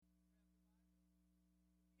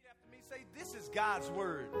God's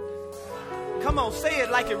word. Come on, say it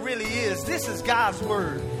like it really is. This is God's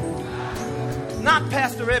word, not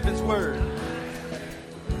Pastor Evans' word.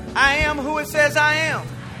 I am who it says I am.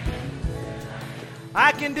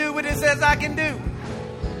 I can do what it says I can do.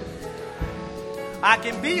 I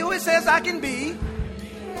can be who it says I can be.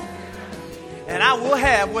 And I will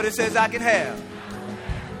have what it says I can have.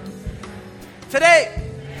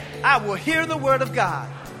 Today, I will hear the word of God.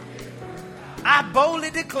 I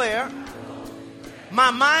boldly declare,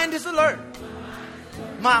 my mind is alert.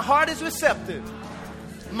 My heart is receptive.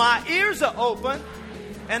 My ears are open,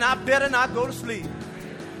 and I better not go to sleep.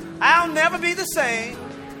 I'll never be the same.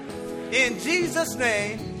 In Jesus'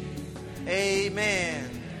 name,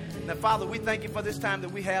 amen. Now, Father, we thank you for this time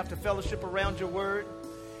that we have to fellowship around your word.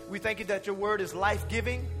 We thank you that your word is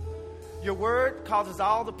life-giving. Your word causes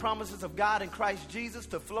all the promises of God in Christ Jesus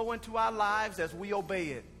to flow into our lives as we obey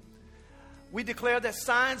it. We declare that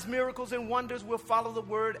signs, miracles, and wonders will follow the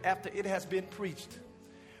word after it has been preached.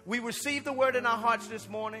 We receive the word in our hearts this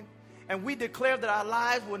morning, and we declare that our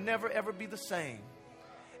lives will never, ever be the same.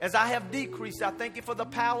 As I have decreased, I thank you for the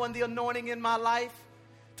power and the anointing in my life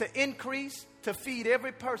to increase, to feed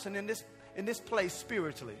every person in this place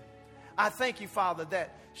spiritually. I thank you, Father,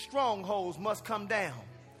 that strongholds must come down,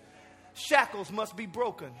 shackles must be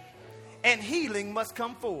broken, and healing must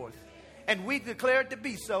come forth. And we declare it to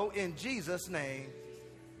be so in Jesus' name.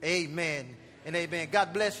 Amen and amen.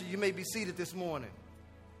 God bless you. You may be seated this morning.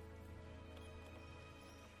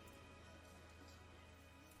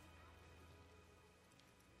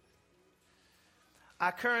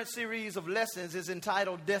 Our current series of lessons is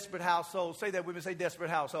entitled Desperate Households. Say that with me. Say Desperate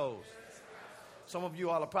Households. Some of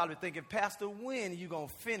you all are probably thinking, Pastor, when are you going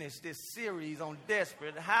to finish this series on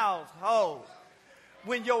desperate households?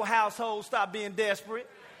 When your household stop being desperate?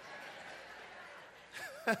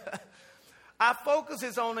 Our focus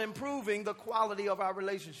is on improving the quality of our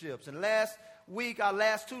relationships. And last week, our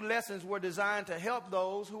last two lessons were designed to help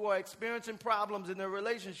those who are experiencing problems in their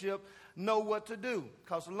relationship know what to do.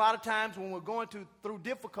 Because a lot of times when we're going through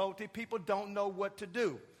difficulty, people don't know what to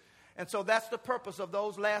do. And so that's the purpose of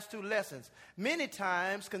those last two lessons. Many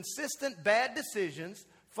times, consistent bad decisions,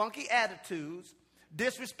 funky attitudes,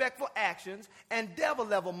 disrespectful actions, and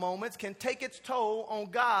devil-level moments can take its toll on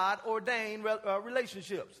God-ordained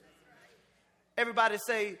relationships. Everybody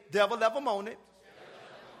say devil-level moment,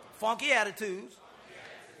 funky attitudes,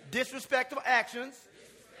 disrespectful actions,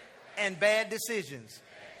 and bad decisions.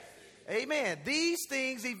 Amen. These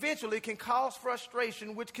things eventually can cause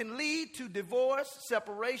frustration, which can lead to divorce,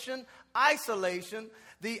 separation, isolation,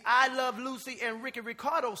 the I Love Lucy and Ricky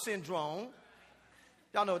Ricardo syndrome.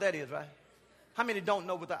 Y'all know what that is, right? How many don't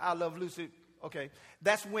know what the I Love Lucy? Okay.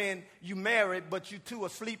 That's when you married, but you two are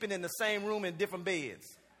sleeping in the same room in different beds.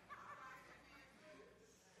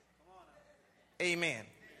 Amen.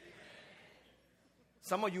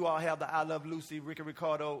 Some of you all have the I Love Lucy, Ricky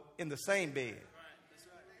Ricardo in the same bed.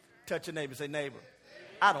 Touch your neighbor, say, neighbor,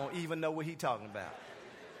 I don't even know what he's talking about.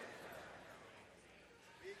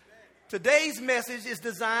 Today's message is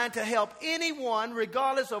designed to help anyone,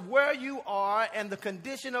 regardless of where you are and the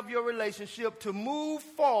condition of your relationship, to move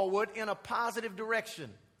forward in a positive direction.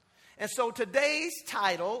 And so today's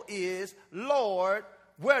title is, Lord,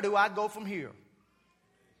 where do I go from here?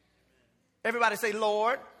 Everybody say,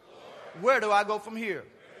 Lord, where do I go from here?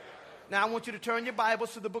 Now, I want you to turn your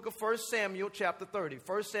Bibles to the book of 1 Samuel chapter 30.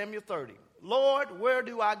 1 Samuel 30. Lord, where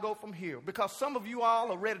do I go from here? Because some of you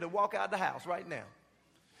all are ready to walk out of the house right now.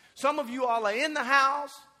 Some of you all are in the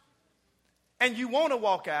house and you want to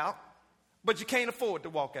walk out, but you can't afford to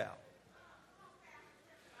walk out.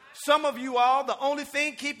 Some of you all, the only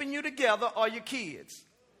thing keeping you together are your kids.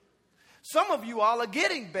 Some of you all are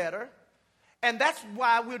getting better, and that's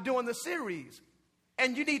why we're doing the series.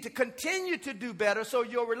 And you need to continue to do better so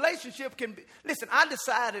your relationship can be. Listen, I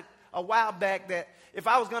decided a while back that if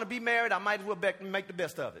I was going to be married, I might as well make the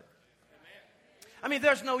best of it. I mean,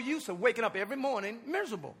 there's no use of waking up every morning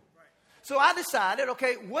miserable. So I decided,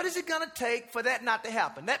 okay, what is it going to take for that not to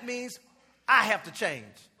happen? That means I have to change.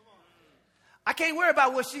 I can't worry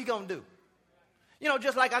about what she's going to do. You know,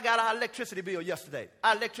 just like I got our electricity bill yesterday.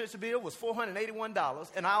 Our electricity bill was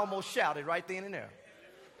 $481, and I almost shouted right then and there.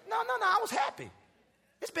 No, I was happy.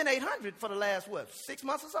 It's been $800 for the last, 6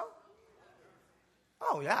 months or so?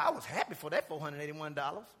 Oh, yeah, I was happy for that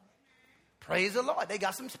 $481. Praise the Lord. They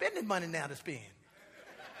got some spending money now to spend.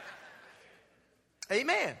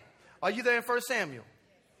 Amen. Are you there in 1 Samuel?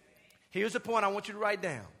 Here's the point I want you to write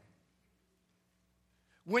down.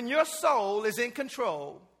 When your soul is in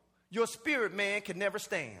control, your spirit man can never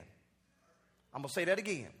stand. I'm going to say that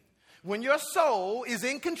again. When your soul is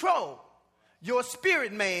in control, your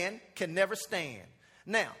spirit man can never stand.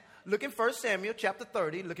 Now, look in 1 Samuel chapter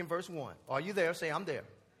 30, look in verse 1. Are you there? Say, I'm there.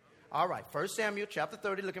 All right, 1 Samuel chapter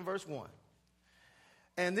 30, look in verse 1.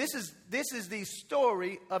 And this is the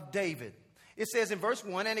story of David. It says in verse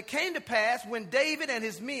 1, and it came to pass when David and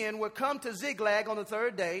his men were come to Ziklag on the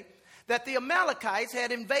third day, that the Amalekites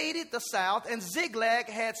had invaded the south, and Ziklag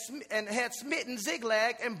had smitten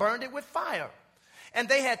Ziklag and burned it with fire. And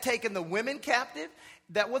they had taken the women captive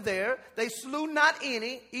that were there. They slew not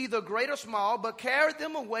any, either great or small, but carried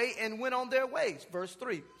them away and went on their ways. Verse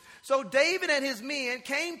 3. So David and his men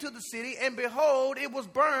came to the city, and behold, it was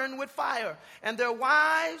burned with fire. And their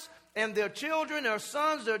wives and their children, their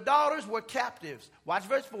sons, their daughters were captives. Watch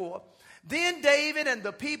verse 4. Then David and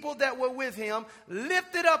the people that were with him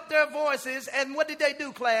lifted up their voices. And what did they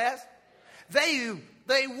do, class? They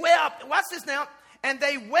wept. Watch this now. And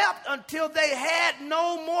they wept until they had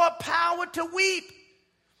no more power to weep.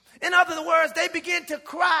 In other words, they began to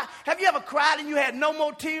cry. Have you ever cried and you had no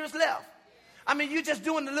more tears left? I mean, you're just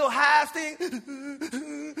doing the little highs thing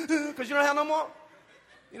because you don't have no more.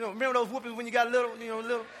 You know, remember those whoopings when you got little.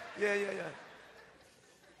 Yeah.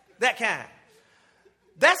 That kind.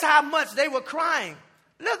 That's how much they were crying.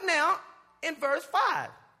 Look now in verse 5.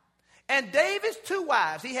 And David's two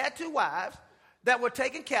wives, he had two wives that were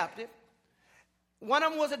taken captive. One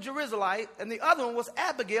of them was a Jezreelite, and the other one was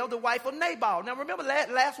Abigail, the wife of Nabal. Now remember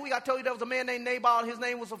last week I told you there was a man named Nabal. His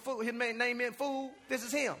name was a fool. His name meant fool. This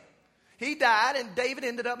is him. He died, and David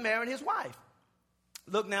ended up marrying his wife.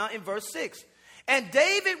 Look now in verse 6. And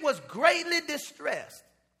David was greatly distressed,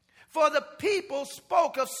 for the people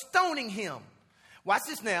spoke of stoning him. Watch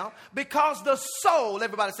this now. Because the soul,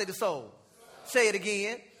 everybody say the soul. Say it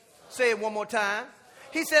again. Say it one more time.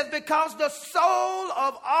 He says, because the soul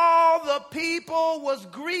of all the people was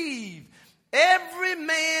grieved, every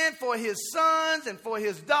man for his sons and for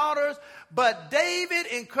his daughters, but David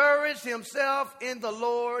encouraged himself in the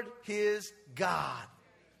Lord his God.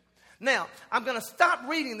 Now, I'm going to stop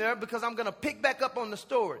reading there because I'm going to pick back up on the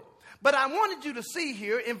story. But I wanted you to see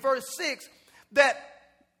here in verse 6 that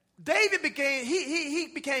David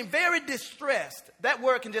became very distressed. That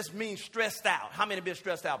word can just mean stressed out. How many have been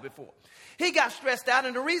stressed out before? He got stressed out,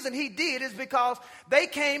 and the reason he did is because they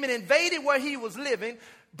came and invaded where he was living,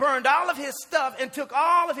 burned all of his stuff, and took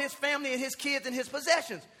all of his family and his kids and his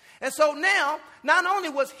possessions. And so now, not only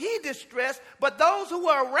was he distressed, but those who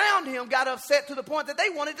were around him got upset to the point that they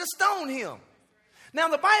wanted to stone him. Now,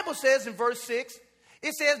 the Bible says in verse 6,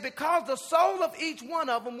 it says, because the soul of each one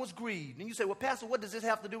of them was grieved. And you say, well, Pastor, what does this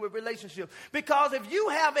have to do with relationship? Because if you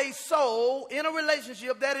have a soul in a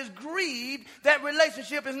relationship that is grieved, that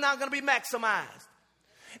relationship is not going to be maximized.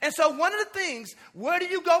 And so one of the things, where do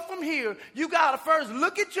you go from here? You got to first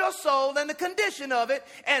look at your soul and the condition of it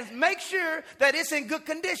and make sure that it's in good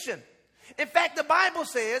condition. In fact, the Bible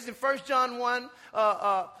says in 1 John 1,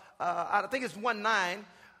 I think it's 1:9.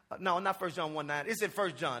 No, not 1 John 1:9. It's in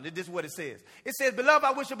 1 John. This is what it says. It says, beloved,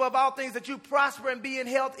 I wish above all things that you prosper and be in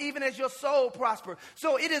health, even as your soul prospers.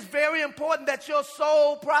 So it is very important that your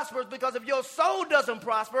soul prospers, because if your soul doesn't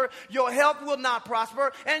prosper, your health will not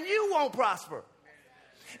prosper and you won't prosper.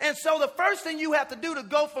 And so the first thing you have to do to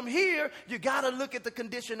go from here, you got to look at the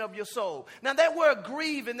condition of your soul. Now that word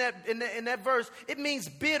grieve in that verse, it means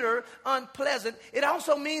bitter, unpleasant. It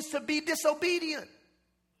also means to be disobedient.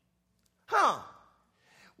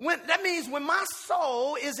 That means when my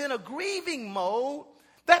soul is in a grieving mode,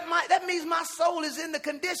 that means my soul is in the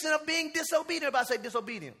condition of being disobedient. If I say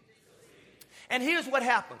disobedient. And here's what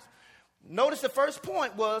happens. Notice the first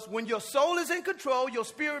point was, when your soul is in control, your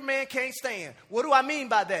spirit man can't stand. What do I mean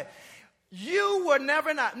by that? We were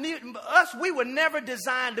never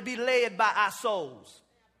designed to be led by our souls.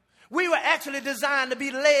 We were actually designed to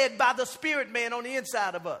be led by the spirit man on the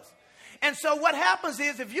inside of us. And so what happens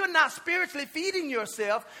is, if you're not spiritually feeding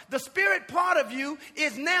yourself, the spirit part of you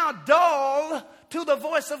is now dull to the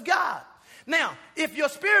voice of God. Now, if your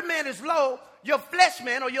spirit man is low, your flesh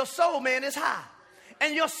man or your soul man is high.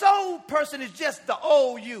 And your soul person is just the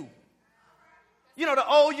old you. You know, the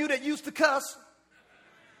old you that used to cuss?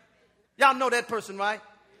 Y'all know that person, right?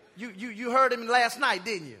 You heard him last night,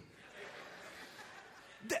 didn't you?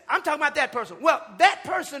 I'm talking about that person. Well, that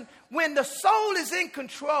person, when the soul is in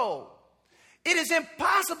control, it is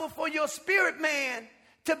impossible for your spirit man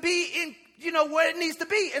to be in, where it needs to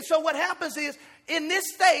be. And so what happens is, in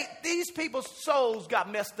this state, these people's souls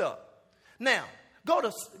got messed up. Now, go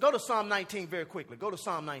to Psalm 19 very quickly. Go to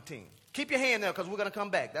Psalm 19. Keep your hand there because we're going to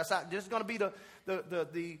come back. This is going to be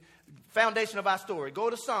the foundation of our story.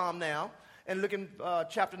 Go to Psalm now and look in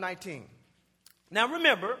chapter 19. Now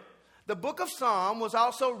remember, the book of Psalm was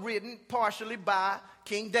also written partially by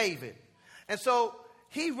King David. And so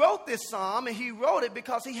he wrote this psalm, and he wrote it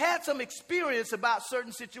because he had some experience about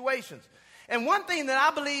certain situations. And one thing that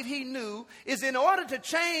I believe he knew is in order to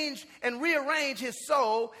change and rearrange his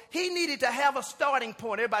soul, he needed to have a starting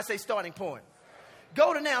point. Everybody say starting point.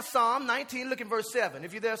 Go to now Psalm 19, look at verse 7.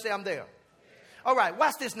 If you're there, say I'm there. All right,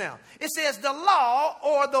 watch this now. It says the law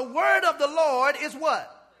or the word of the Lord is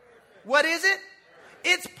what? What is it?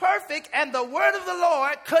 It's perfect, and the word of the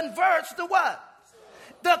Lord converts the what?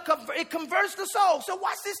 It converts the soul. So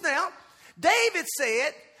watch this now. David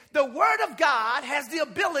said, the word of God has the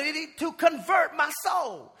ability to convert my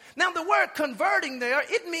soul. Now the word converting there,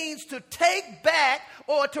 it means to take back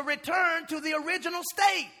or to return to the original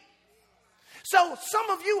state. So some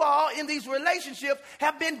of you all in these relationships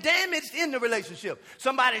have been damaged in the relationship.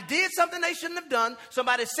 Somebody did something they shouldn't have done.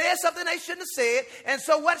 Somebody said something they shouldn't have said. And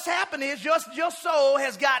so what's happened is your soul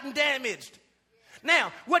has gotten damaged.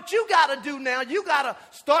 Now, what you got to do now, you got to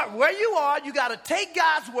start where you are. You got to take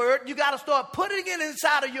God's word. You got to start putting it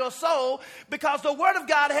inside of your soul, because the word of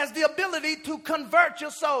God has the ability to convert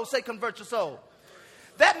your soul. Say convert your soul.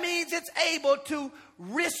 That means it's able to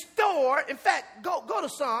restore. In fact, go to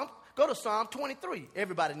Psalm 23.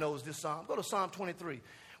 Everybody knows this psalm. Go to Psalm 23.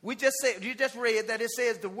 You just read that it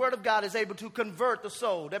says the word of God is able to convert the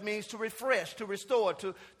soul. That means to refresh, to restore,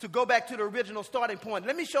 to go back to the original starting point.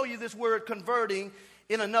 Let me show you this word converting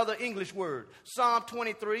in another English word. Psalm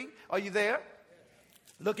 23. Are you there?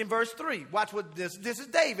 Look in verse 3. Watch what this is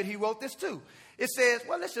David. He wrote this too. It says,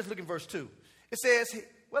 well, let's just look in verse 2. It says,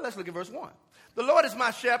 well, let's look at verse 1. The Lord is my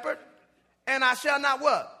shepherd, and I shall not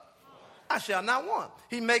what? I shall not want.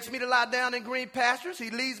 He makes me to lie down in green pastures.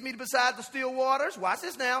 He leads me beside the still waters. Watch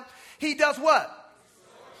this now. He does what?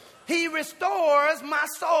 He restores my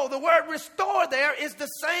soul. The word restore there is the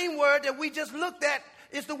same word that we just looked at.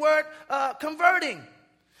 It's the word converting.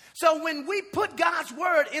 So when we put God's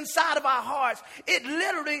word inside of our hearts, it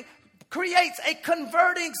literally creates a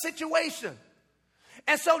converting situation.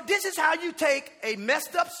 And so this is how you take a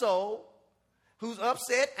messed up soul who's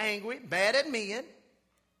upset, angry, mad at men.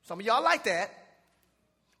 Some of y'all like that.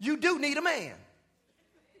 You do need a man.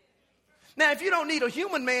 Now, if you don't need a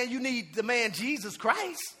human man, you need the man Jesus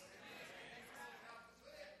Christ.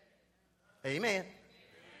 Amen.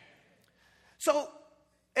 So,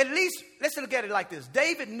 at least, let's look at it like this.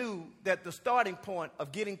 David knew that the starting point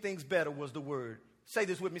of getting things better was the word. Say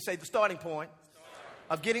this with me. Say the starting point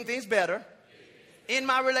of getting things better in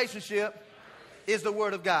my relationship is the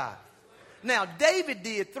word of God. Now, David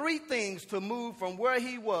did 3 things to move from where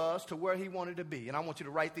he was to where he wanted to be. And I want you to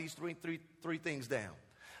write these three things down.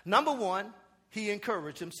 Number 1, he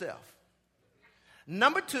encouraged himself.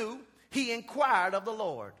 Number 2, he inquired of the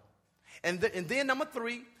Lord. And then number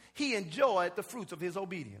 3, he enjoyed the fruits of his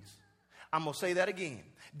obedience. I'm going to say that again.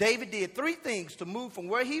 David did 3 things to move from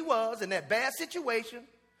where he was in that bad situation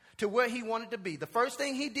to where he wanted to be. The first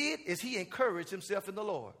thing he did is he encouraged himself in the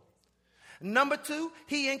Lord. Number 2,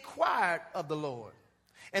 he inquired of the Lord.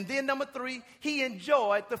 And then number 3, he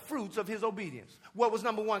enjoyed the fruits of his obedience. What was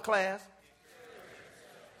number 1, class?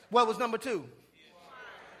 What was number 2?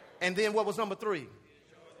 And then what was number 3?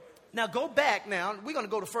 Now go back now. We're going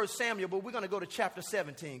to go to 1 Samuel, but we're going to go to chapter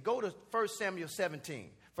 17. Go to 1 Samuel 17.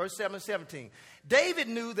 1 Samuel 17. David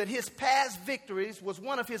knew that his past victories was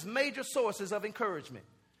one of his major sources of encouragement.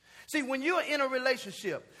 See, when you're in a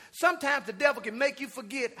relationship, sometimes the devil can make you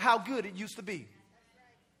forget how good it used to be.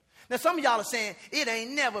 Now, some of y'all are saying, it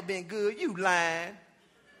ain't never been good. You lying.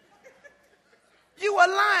 You are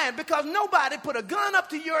lying because nobody put a gun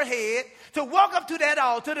up to your head to walk up to that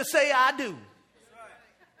altar to say, I do.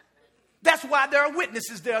 That's why there are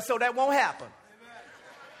witnesses there, so that won't happen.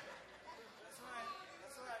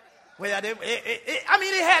 Well,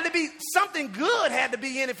 it had to be, something good had to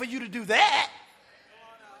be in it for you to do that.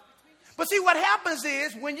 But see, what happens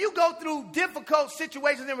is when you go through difficult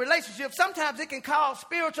situations in relationships, sometimes it can cause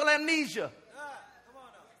spiritual amnesia.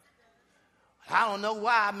 I don't know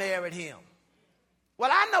why I married him.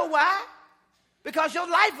 Well, I know why. Because your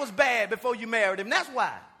life was bad before you married him. That's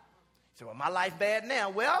why. So, well, my life bad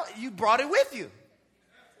now. Well, you brought it with you.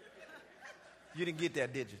 You didn't get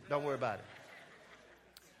that, did you? Don't worry about it.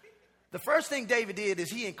 The first thing David did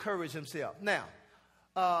is he encouraged himself. Now,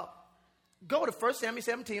 go to 1 Samuel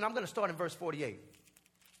 17. I'm going to start in verse 48.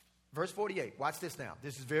 Verse 48. Watch this now.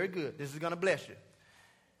 This is very good. This is going to bless you.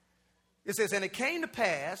 It says, and it came to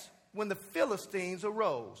pass when the Philistines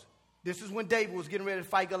arose. This is when David was getting ready to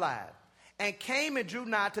fight Goliath. And came and drew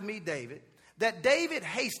nigh to meet David. That David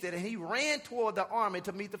hasted and he ran toward the army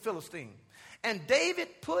to meet the Philistine. And David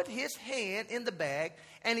put his hand in the bag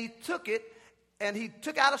and he took it and he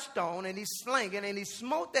took out a stone and he slang it and he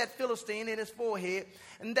smote that Philistine in his forehead.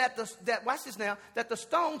 And watch this now, that the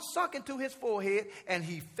stone sunk into his forehead and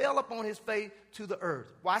he fell upon his face to the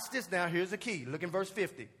earth. Watch this now. Here's the key. Look in verse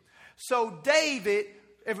 50. So David,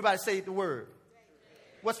 everybody say the word.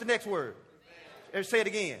 What's the next word? Say it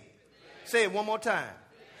again. Say it one more time.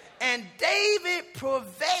 And David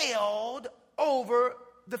prevailed over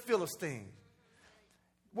the Philistines.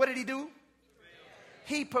 What did he do?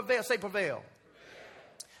 He prevailed. Say prevail.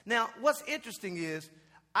 Now, what's interesting is,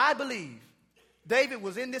 I believe David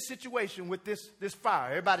was in this situation with this fire.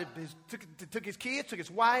 Everybody took his kids, took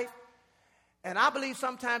his wife. And I believe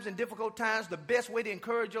sometimes in difficult times, the best way to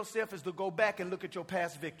encourage yourself is to go back and look at your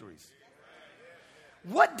past victories.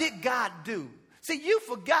 What did God do? See, you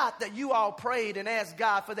forgot that you all prayed and asked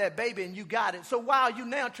God for that baby and you got it. So why are you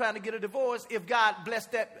now trying to get a divorce if God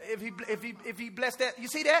blessed that, if he blessed that? You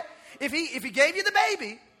see that? If he gave you the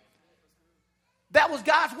baby, that was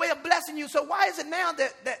God's way of blessing you. So why is it now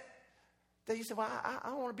that you say, well, I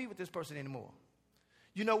don't want to be with this person anymore?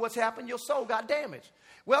 You know what's happened? Your soul got damaged.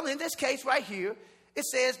 Well, in this case right here, it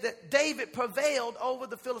says that David prevailed over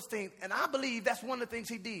the Philistines. And I believe that's one of the things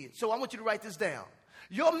he did. So I want you to write this down.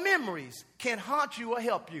 Your memories can haunt you or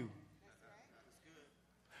help you.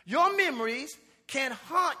 Your memories can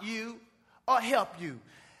haunt you or help you.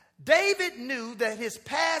 David knew that his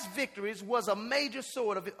past victories was a major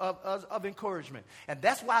source of encouragement. And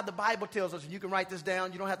that's why the Bible tells us, and you can write this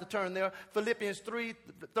down, you don't have to turn there, Philippians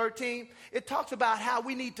 3:13, it talks about how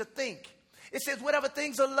we need to think. It says whatever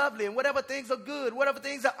things are lovely and whatever things are good, whatever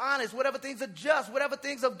things are honest, whatever things are just, whatever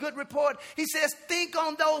things of good report. He says think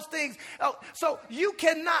on those things. So you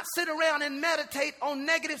cannot sit around and meditate on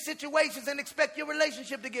negative situations and expect your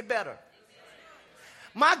relationship to get better.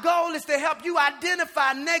 My goal is to help you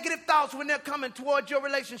identify negative thoughts when they're coming towards your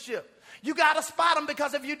relationship. You got to spot them,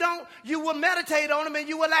 because if you don't, you will meditate on them and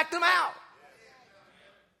you will act them out.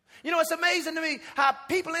 You know, it's amazing to me how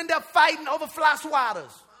people end up fighting over fly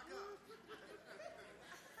swatters.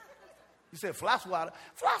 You said fly swatter?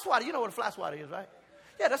 Fly swatter, you know what a fly swatter is, right?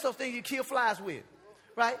 Yeah, that's those things you kill flies with,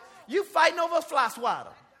 right? You fighting over a fly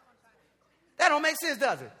swatter. That don't make sense,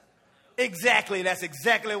 does it? Exactly, that's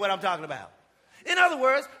exactly what I'm talking about. In other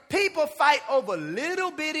words, people fight over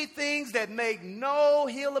little bitty things that make no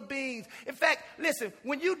hill of beans. In fact, listen,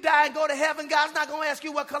 when you die and go to heaven, God's not going to ask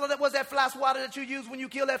you what color was that fly swatter that you used when you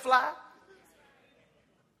killed that fly.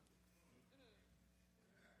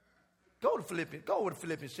 Go to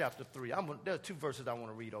Philippians chapter 3. There are two verses I want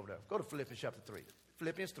to read over there. Go to Philippians chapter 3.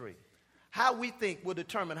 Philippians 3. How we think will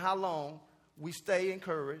determine how long we stay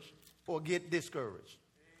encouraged or get discouraged.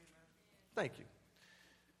 Thank you.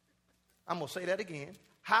 I'm going to say that again.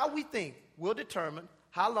 How we think will determine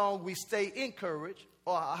how long we stay encouraged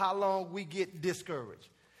or how long we get discouraged.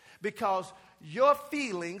 Because your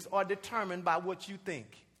feelings are determined by what you think.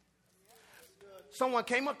 Someone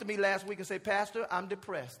came up to me last week and said, Pastor, I'm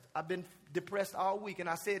depressed. I've been depressed all week. And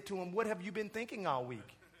I said to him, what have you been thinking all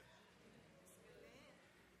week?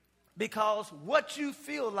 Because what you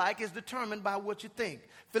feel like is determined by what you think.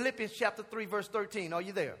 Philippians chapter 3, verse 13. Are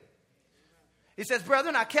you there? He says,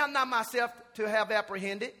 brethren, I count not myself to have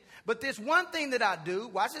apprehended, but this one thing that I do,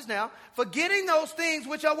 watch this now, forgetting those things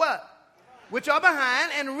which are what? Which are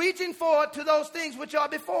behind, and reaching forward to those things which are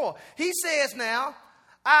before. He says now,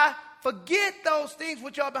 I forget those things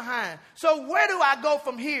which are behind. So where do I go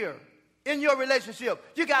from here in your relationship?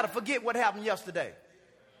 You got to forget what happened yesterday.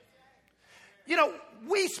 You know,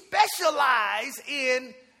 we specialize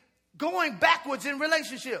in going backwards in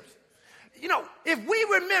relationships. You know, if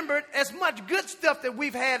we remembered as much good stuff that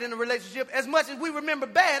we've had in a relationship as much as we remember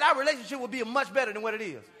bad, our relationship will be much better than what it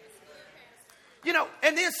is. You know,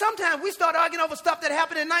 and then sometimes we start arguing over stuff that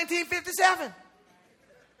happened in 1957.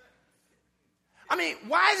 I mean,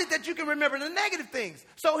 why is it that you can remember the negative things?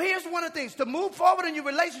 So here's one of the things. To move forward in your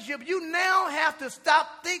relationship, you now have to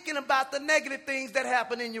stop thinking about the negative things that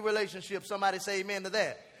happen in your relationship. Somebody say amen to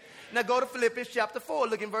that. Now go to Philippians chapter 4,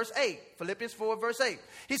 look in verse 8. Philippians 4, verse 8.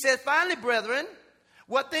 He says, finally, brethren,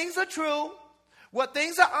 what things are true, what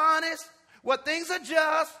things are honest, what things are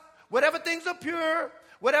just, whatever things are pure,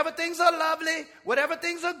 whatever things are lovely, whatever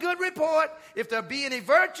things are good report, if there be any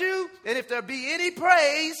virtue, and if there be any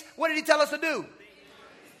praise, what did he tell us to do?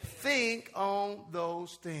 Think on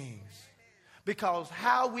those things. Because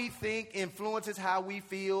how we think influences how we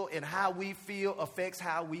feel, and how we feel affects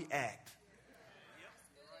how we act.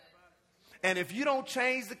 And if you don't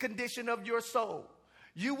change the condition of your soul,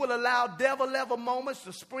 you will allow devil-level moments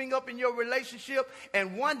to spring up in your relationship,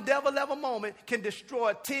 and one devil-level moment can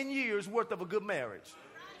destroy 10 years worth of a good marriage.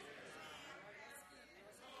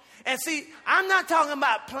 And see, I'm not talking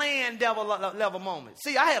about playing devil level moments.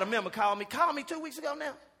 See, I had a member call me 2 weeks ago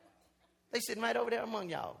now. They sitting right over there among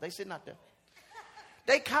y'all. They sitting out there.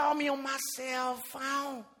 They called me on my cell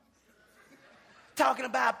phone. Talking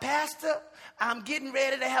about, Pastor, I'm getting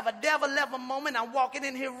ready to have a devil level moment. I'm walking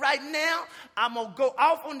in here right now. I'm going to go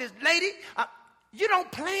off on this lady. You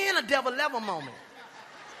don't plan a devil level moment.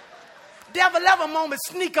 Devil level moments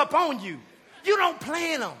sneak up on you. You don't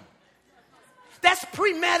plan them. That's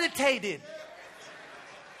premeditated.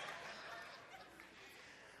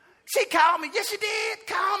 She called me. Yes, she did.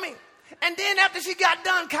 Call me. And then after she got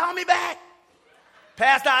done, call me back.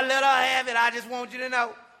 Pastor, I let her have it. I just want you to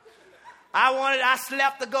know. I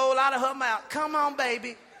slapped the gold out of her mouth. Come on,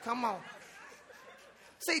 baby. Come on.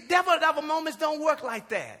 See, devil moments don't work like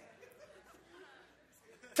that.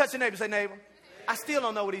 Touch your neighbor, say, neighbor. I still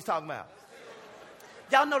don't know what he's talking about.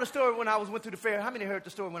 Y'all know the story when I went to the fair. How many heard the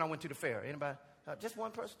story when I went to the fair? Anybody? Just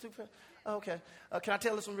one person, two person? Oh, okay. Can I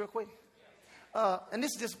tell this one real quick? And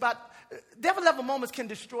this is just about, devil level moments can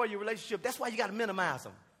destroy your relationship. That's why you got to minimize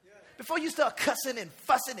them. Before you start cussing and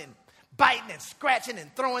fussing and biting and scratching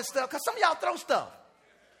and throwing stuff, because some of y'all throw stuff.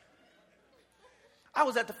 I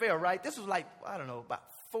was at the fair, right? This was like, I don't know, about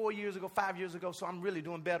 4 years ago, 5 years ago, so I'm really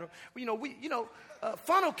doing better.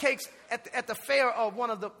 Funnel cakes at the fair are one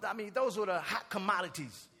of the, those were the hot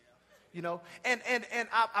commodities. And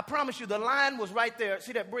I promise you, the line was right there.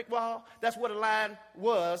 See that brick wall? That's where the line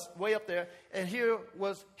was, way up there. And here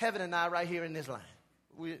was Heaven and I right here in this line.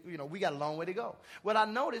 We got a long way to go. Well, I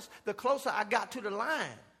noticed the closer I got to the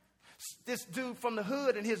line, this dude from the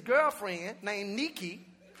hood and his girlfriend named Nikki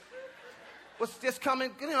was just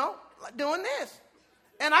coming, doing this.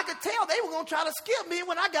 And I could tell they were going to try to skip me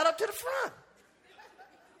when I got up to the front.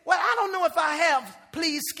 Well, I don't know if I have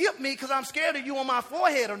please skip me because I'm scared of you on my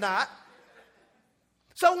forehead or not.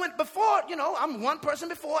 So I'm one person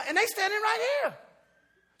before, and they standing right here.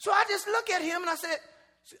 So I just look at him and I said,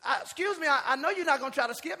 excuse me, I know you're not going to try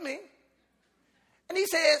to skip me. And he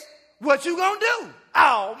says, what you going to do?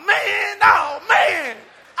 Oh, man.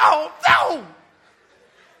 Oh, no.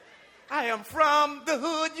 I am from the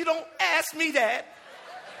hood. You don't ask me that.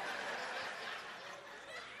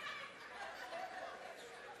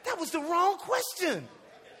 That was the wrong question.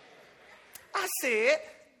 I said,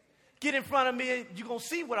 get in front of me and you're going to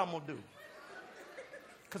see what I'm going to do.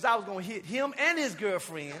 Because I was going to hit him and his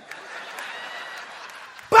girlfriend.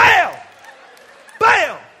 Bam!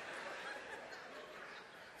 Bam!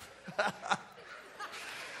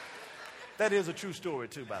 That is a true story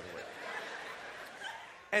too, by the way.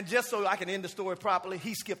 And just so I can end the story properly,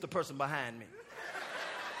 he skipped the person behind me.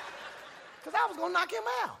 Because I was going to knock him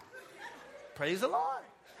out. Praise the Lord.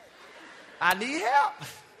 I need help.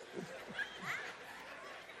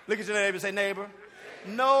 Look at your neighbor and say, neighbor,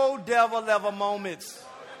 no devil level moments.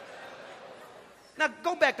 Now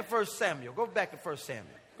go back to 1 Samuel. Go back to 1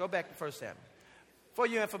 Samuel. For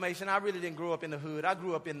your information, I really didn't grow up in the hood. I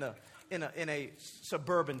grew up in a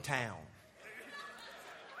suburban town.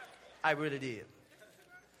 I really did.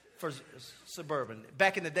 For suburban.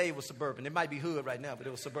 Back in the day, it was suburban. It might be hood right now, but it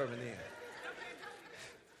was suburban then.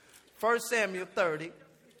 1 Samuel 30.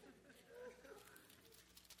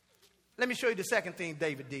 Let me show you the second thing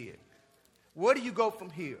David did. Where do you go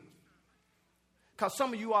from here? Because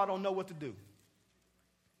some of you all don't know what to do.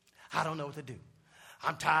 I don't know what to do.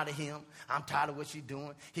 I'm tired of him. I'm tired of what she's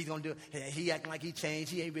doing. He's going to do it. He acting like he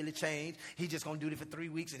changed. He ain't really changed. He's just going to do it for 3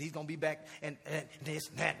 weeks and he's going to be back and this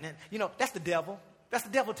and that. And that. That's the devil. That's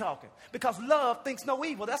the devil talking. Because love thinks no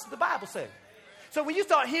evil. That's what the Bible says. So when you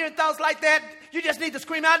start hearing thoughts like that, you just need to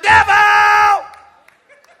scream out, devil!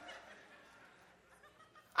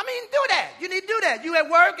 Do that. You need to do that. You at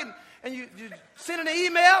work and you send an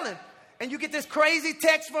email and you get this crazy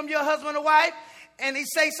text from your husband or wife and he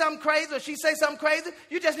say something crazy or she say something crazy.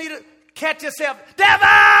 You just need to catch yourself.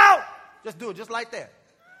 Devil! Just do it just like that.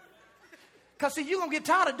 Because see, you're going to get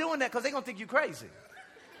tired of doing that because they're going to think you're crazy.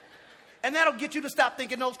 And that'll get you to stop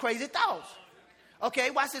thinking those crazy thoughts.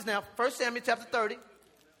 Okay, watch this now. 1 Samuel chapter 30.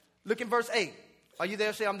 Look in verse 8. Are you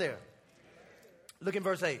there? Say I'm there. Look in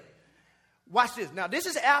verse 8. Watch this. Now, this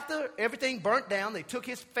is after everything burnt down. They took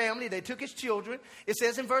his family. They took his children. It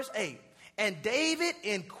says in verse 8, and David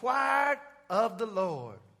inquired of the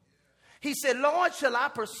Lord. He said, Lord, shall I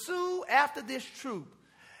pursue after this troop?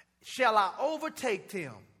 Shall I overtake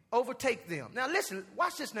them? Now, listen,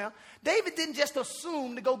 watch this now. David didn't just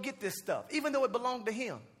assume to go get this stuff, even though it belonged to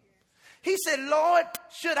him. He said, Lord,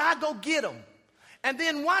 should I go get them? And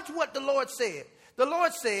then watch what the Lord said. The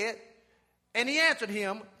Lord said, and he answered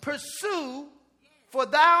him, pursue, for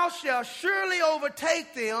thou shalt surely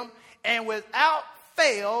overtake them, and without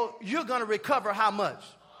fail, you're going to recover how much?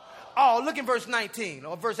 All. Look in verse 19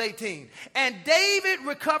 or verse 18. And David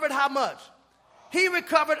recovered how much? He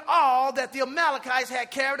recovered all that the Amalekites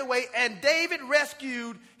had carried away, and David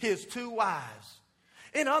rescued his 2 wives.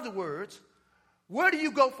 In other words, where do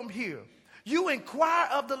you go from here? You inquire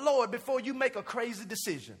of the Lord before you make a crazy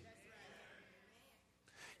decision.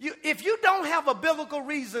 If you don't have a biblical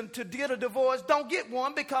reason to get a divorce, don't get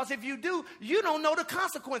one, because if you do, you don't know the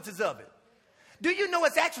consequences of it. Do you know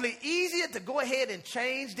it's actually easier to go ahead and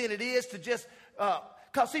change than it is to just,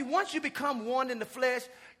 because see, once you become one in the flesh,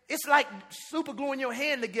 it's like super gluing your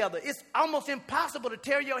hand together. It's almost impossible to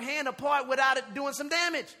tear your hand apart without it doing some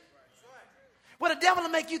damage. Well, the devil will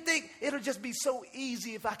make you think it'll just be so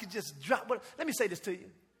easy if I could just drop. But let me say this to you.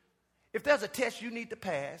 If there's a test you need to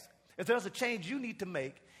pass, if there's a change you need to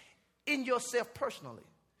make in yourself personally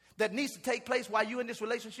that needs to take place while you're in this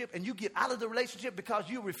relationship and you get out of the relationship because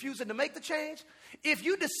you're refusing to make the change, if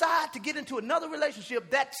you decide to get into another relationship,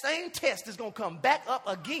 that same test is going to come back up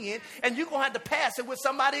again and you're going to have to pass it with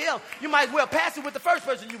somebody else. You might as well pass it with the first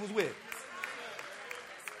person you was with.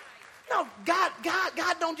 No, God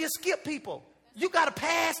don't just skip people. You got to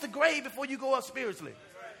pass the grade before you go up spiritually.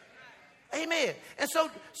 Amen. And so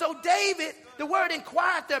David, the word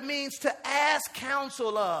inquire there means to ask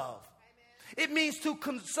counsel of. It means to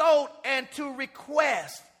consult and to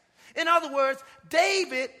request. In other words,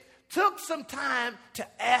 David took some time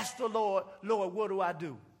to ask the Lord, Lord, what do I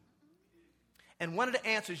do? And one of the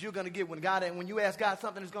answers you're going to get when you ask God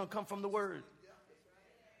something, is going to come from the word.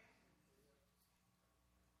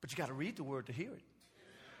 But you got to read the word to hear it.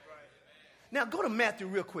 Now, go to Matthew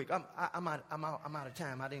real quick. I'm out of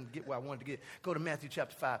time. I didn't get where I wanted to get. Go to Matthew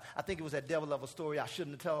chapter 5. I think it was that devil of a story I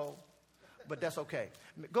shouldn't have told, but that's okay.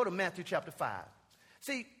 Go to Matthew chapter 5.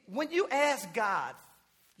 See, when you ask God,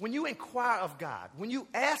 when you inquire of God, when you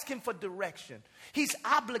ask him for direction, he's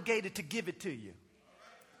obligated to give it to you.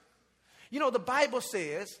 You know, the Bible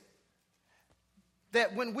says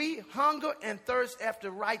that when we hunger and thirst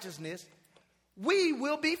after righteousness, we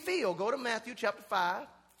will be filled. Go to Matthew chapter 5.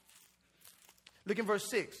 Look in verse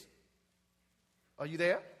 6. Are you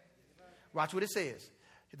there? Watch what it says.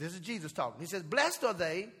 This is Jesus talking. He says, blessed are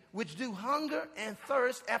they which do hunger and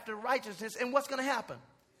thirst after righteousness. And what's going to happen?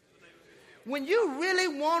 When you really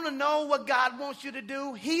want to know what God wants you to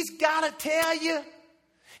do, he's got to tell you.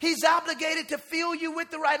 He's obligated to fill you with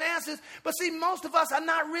the right answers. But see, most of us are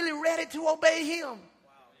not really ready to obey him.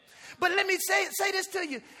 But let me say this to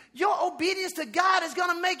you. Your obedience to God is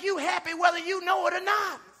going to make you happy whether you know it or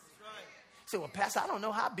not. Say, well, Pastor, I don't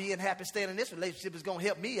know how being happy staying in this relationship is going to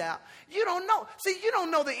help me out. You don't know. See, you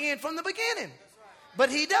don't know the end from the beginning. But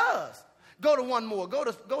he does. Go to one more. Go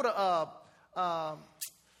to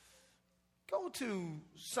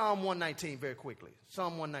Psalm 119 very quickly.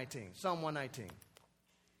 Psalm 119.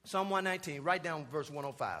 Write down verse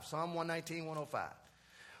 105. Psalm 119, 105.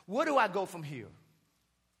 Where do I go from here?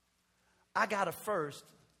 I got to first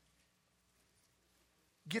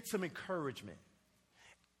get some encouragement.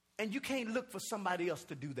 And you can't look for somebody else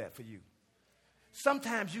to do that for you.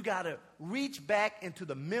 Sometimes you got to reach back into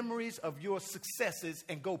the memories of your successes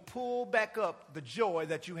and go pull back up the joy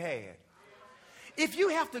that you had. If you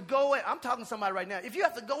have to go, I'm talking to somebody right now, if you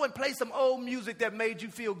have to go and play some old music that made you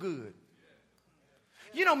feel good.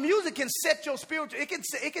 You know, music can set your spiritual, it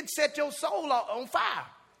can set your soul on fire.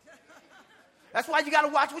 That's why you got to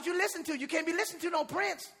watch what you listen to. You can't be listening to no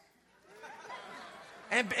Prince.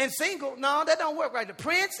 And single, no, that don't work right. The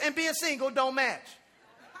Prince and being single don't match.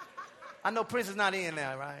 I know Prince is not in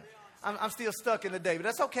now, right? I'm still stuck in the day, but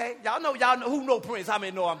that's okay. Y'all know who know Prince. How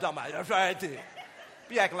many know what I'm talking about? That's right there.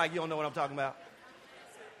 Be acting like you don't know what I'm talking about.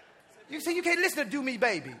 You see, you can't listen to Do Me,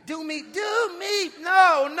 Baby. Do me.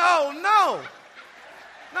 No,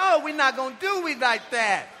 we're not going to do it like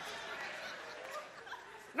that.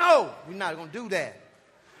 No, we're not going to do that.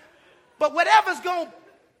 But whatever's going to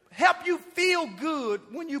help you feel good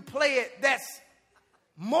when you play it, that's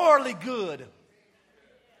morally good.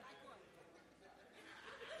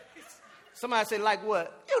 Somebody say, like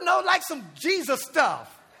what? You know, like some Jesus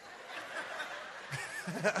stuff.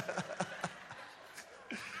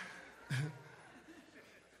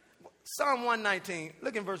 Psalm 119,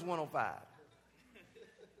 look in verse 105.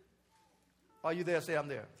 Are you there? Say, I'm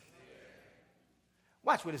there.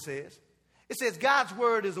 Watch what it says. It says, God's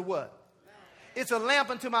word is a what? It's a lamp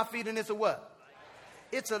unto my feet, and it's a what?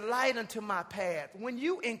 It's a light unto my path. When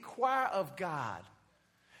you inquire of God,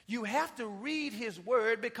 you have to read his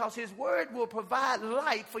word, because his word will provide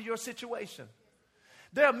light for your situation.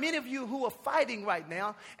 There are many of you who are fighting right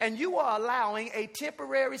now, and you are allowing a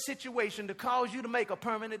temporary situation to cause you to make a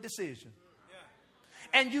permanent decision.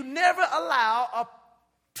 And you never allow a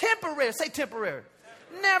temporary, say temporary,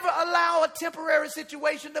 Never allow a temporary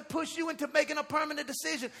situation to push you into making a permanent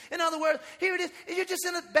decision. In other words, here it is. You're just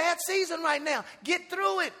in a bad season right now. Get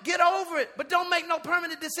through it. Get over it. But don't make no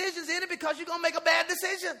permanent decisions in it because you're going to make a bad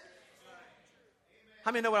decision.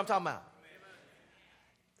 How many know what I'm talking about?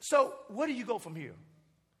 So where do you go from here?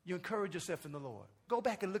 You encourage yourself in the Lord. Go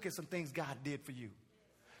back and look at some things God did for you.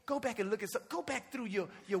 Go back and look at go back through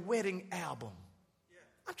your wedding album.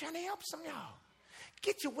 I'm trying to help some of y'all.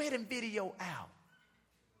 Get your wedding video out.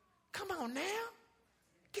 Come on now.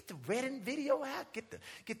 Get the wedding video out. Get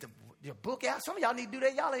your book out. Some of y'all need to do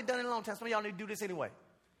that. Y'all ain't done it in a long time. Some of y'all need to do this anyway.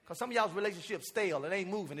 Because some of y'all's relationships stale. It ain't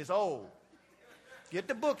moving. It's old. Get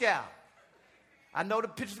the book out. I know the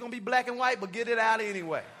picture's going to be black and white, but get it out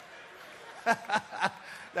anyway.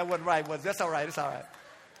 That wasn't right, was it? That's all right. It's all right.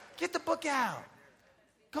 Get the book out.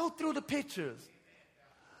 Go through the pictures.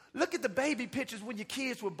 Look at the baby pictures when your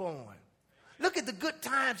kids were born. Look at the good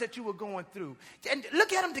times that you were going through. And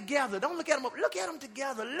look at them together. Don't look at them up. Look at them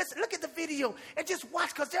together. Look at the video and just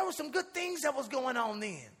watch, because there were some good things that was going on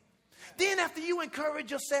then. Then after you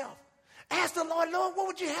encourage yourself, ask the Lord, Lord, what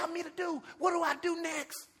would you have me to do? What do I do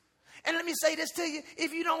next? And let me say this to you.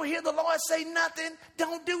 If you don't hear the Lord say nothing,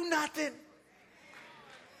 don't do nothing.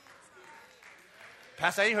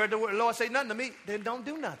 Pastor, I ain't heard the Lord say nothing to me. Then don't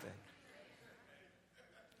do nothing.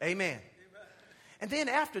 Amen. And then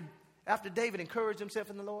after David encouraged himself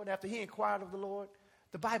in the Lord, after he inquired of the Lord,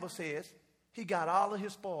 the Bible says he got all of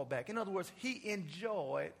his spoil back. In other words, he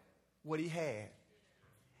enjoyed what he had.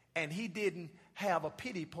 And he didn't have a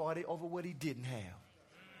pity party over what he didn't have.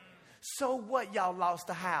 So what? Y'all lost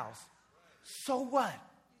the house. So what?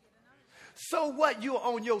 So what? You're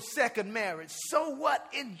on your second marriage. So what?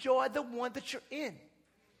 Enjoy the one that you're in.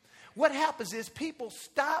 What happens is people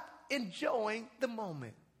stop enjoying the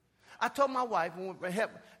moment. I told my wife,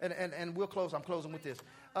 and we'll close. I'm closing with this.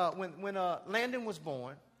 When Landon was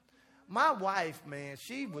born, my wife, man,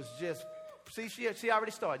 she was just, she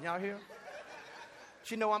already started. Y'all hear?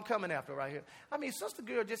 She know I'm coming after right here. I mean, sister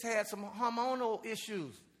girl just had some hormonal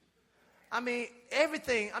issues. I mean,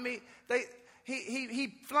 everything. I mean,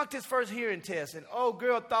 he flunked his first hearing test, and old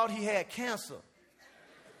girl thought he had cancer.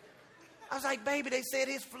 I was like, baby, they said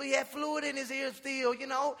he had fluid in his ear still, you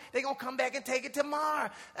know. They're going to come back and take it tomorrow.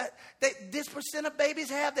 This percent of babies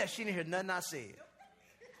have that. She didn't hear nothing I said.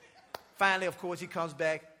 Finally, of course, he comes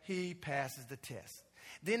back. He passes the test.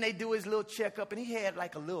 Then they do his little checkup, and he had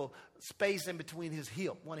like a little space in between his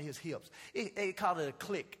hip, one of his hips. They called it a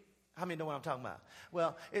click. How many know what I'm talking about?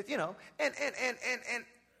 Well, you know, and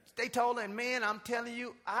they told her, and man, I'm telling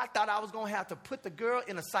you, I thought I was going to have to put the girl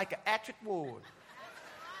in a psychiatric ward.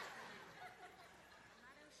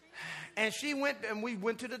 And we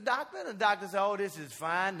went to the doctor, and the doctor said, oh, this is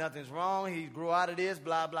fine, nothing's wrong, he grew out of this,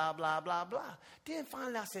 blah, blah, blah, blah, blah. Then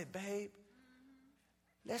finally I said, babe,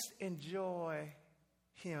 let's enjoy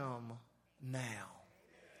him now.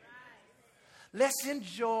 Let's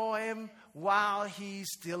enjoy him while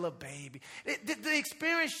he's still a baby. The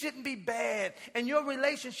experience shouldn't be bad, and your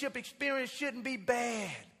relationship experience shouldn't be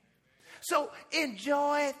bad. So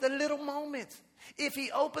enjoy the little moments. If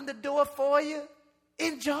he opened the door for you,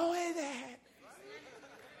 enjoy that.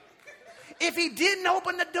 If he didn't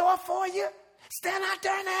open the door for you, stand out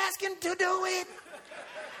there and ask him to do it.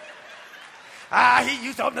 He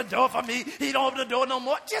used to open the door for me. He don't open the door no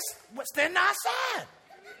more. Just stand outside.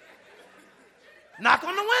 Knock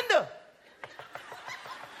on the window.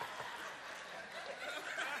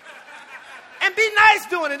 And be nice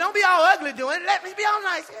doing it. Don't be all ugly doing it. Let me be all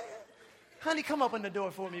nice. Honey, come open the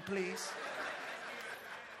door for me, please.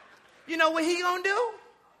 You know what he gonna do?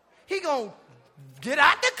 He gonna get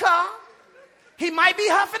out the car. He might be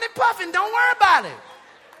huffing and puffing. Don't worry about it.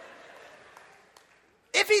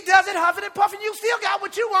 If he does it huffing and puffing, you still got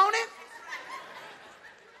what you wanted.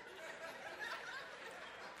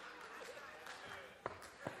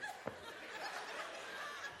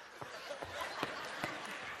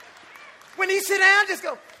 When he sit down, just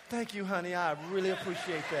go, thank you, honey. I really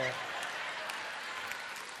appreciate that.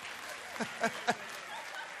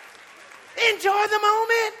 Enjoy the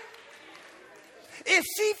moment. If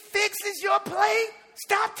she fixes your plate,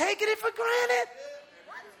 stop taking it for granted.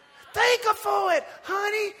 Thank her for it.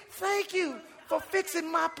 Honey, thank you for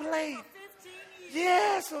fixing my plate.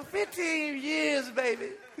 Yes, for 15 years, baby.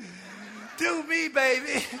 Do me,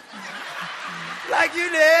 baby. Like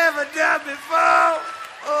you never done before.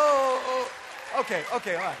 Oh. Okay, all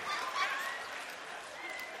right.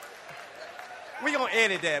 We're going to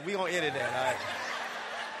edit that. All right.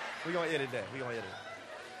 We're going to edit that.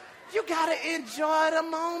 You got to enjoy the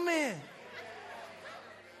moment.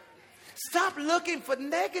 Stop looking for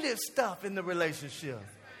negative stuff in the relationship.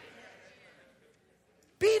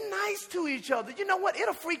 nice to each other. You know what?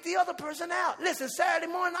 It'll freak the other person out. Listen,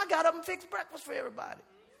 Saturday morning, I got up and fixed breakfast for everybody.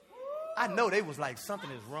 I know they was like, something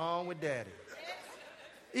is wrong with Daddy.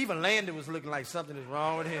 Even Landon was looking like something is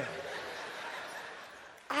wrong with him.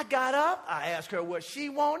 I got up. I asked her what she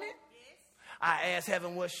wanted. I asked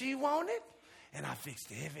Heaven what she wanted. And I fixed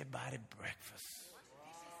everybody breakfast.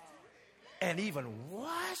 And even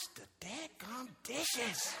washed the daggum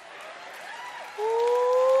dishes.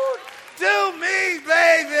 Ooh, do me,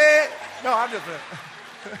 baby. No, I'm just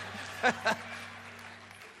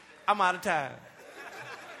I'm out of time.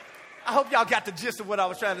 I hope y'all got the gist of what I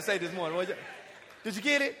was trying to say this morning. Did you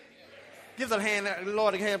get it? Give us a hand,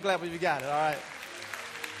 Lord, a hand clap if you got it, all right?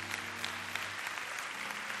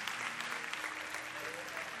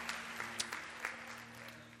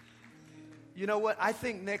 You know what? I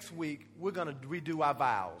think next week we're going to redo our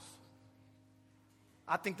vows.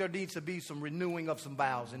 I think there needs to be some renewing of some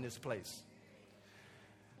vows in this place.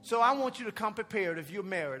 So I want you to come prepared. If you're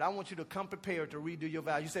married, I want you to come prepared to redo your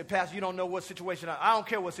vows. You say, Pastor, you don't know what situation. I don't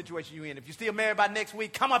care what situation you're in. If you're still married by next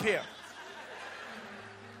week, come up here.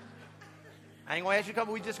 I ain't going to ask you to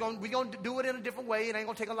come. We're going to do it in a different way. It ain't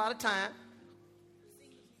going to take a lot of time.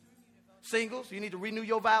 Singles, you need to renew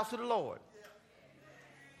your vows to the Lord.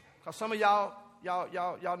 Because some of y'all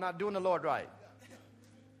not doing the Lord right.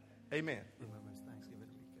 Amen.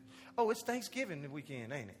 Oh, it's Thanksgiving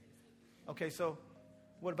weekend, ain't it? Okay, so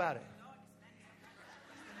what about it?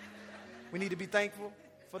 We need to be thankful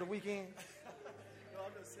for the weekend. No,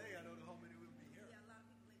 I'm just saying, I don't know how many will be here.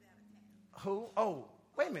 Who? Oh,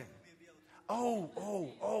 wait a minute.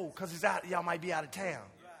 Oh, because y'all might be out of town.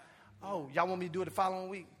 Oh, y'all want me to do it the following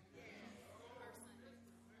week?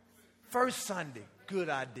 First Sunday. Good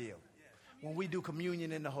idea. When we do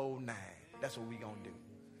communion in the whole nine. That's what we're going to do.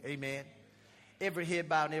 Amen. Every head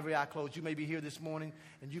bowed and every eye closed. You may be here this morning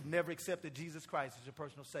and you've never accepted Jesus Christ as your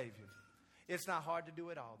personal Savior. It's not hard to do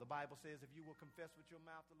it all. The Bible says if you will confess with your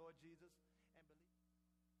mouth the Lord Jesus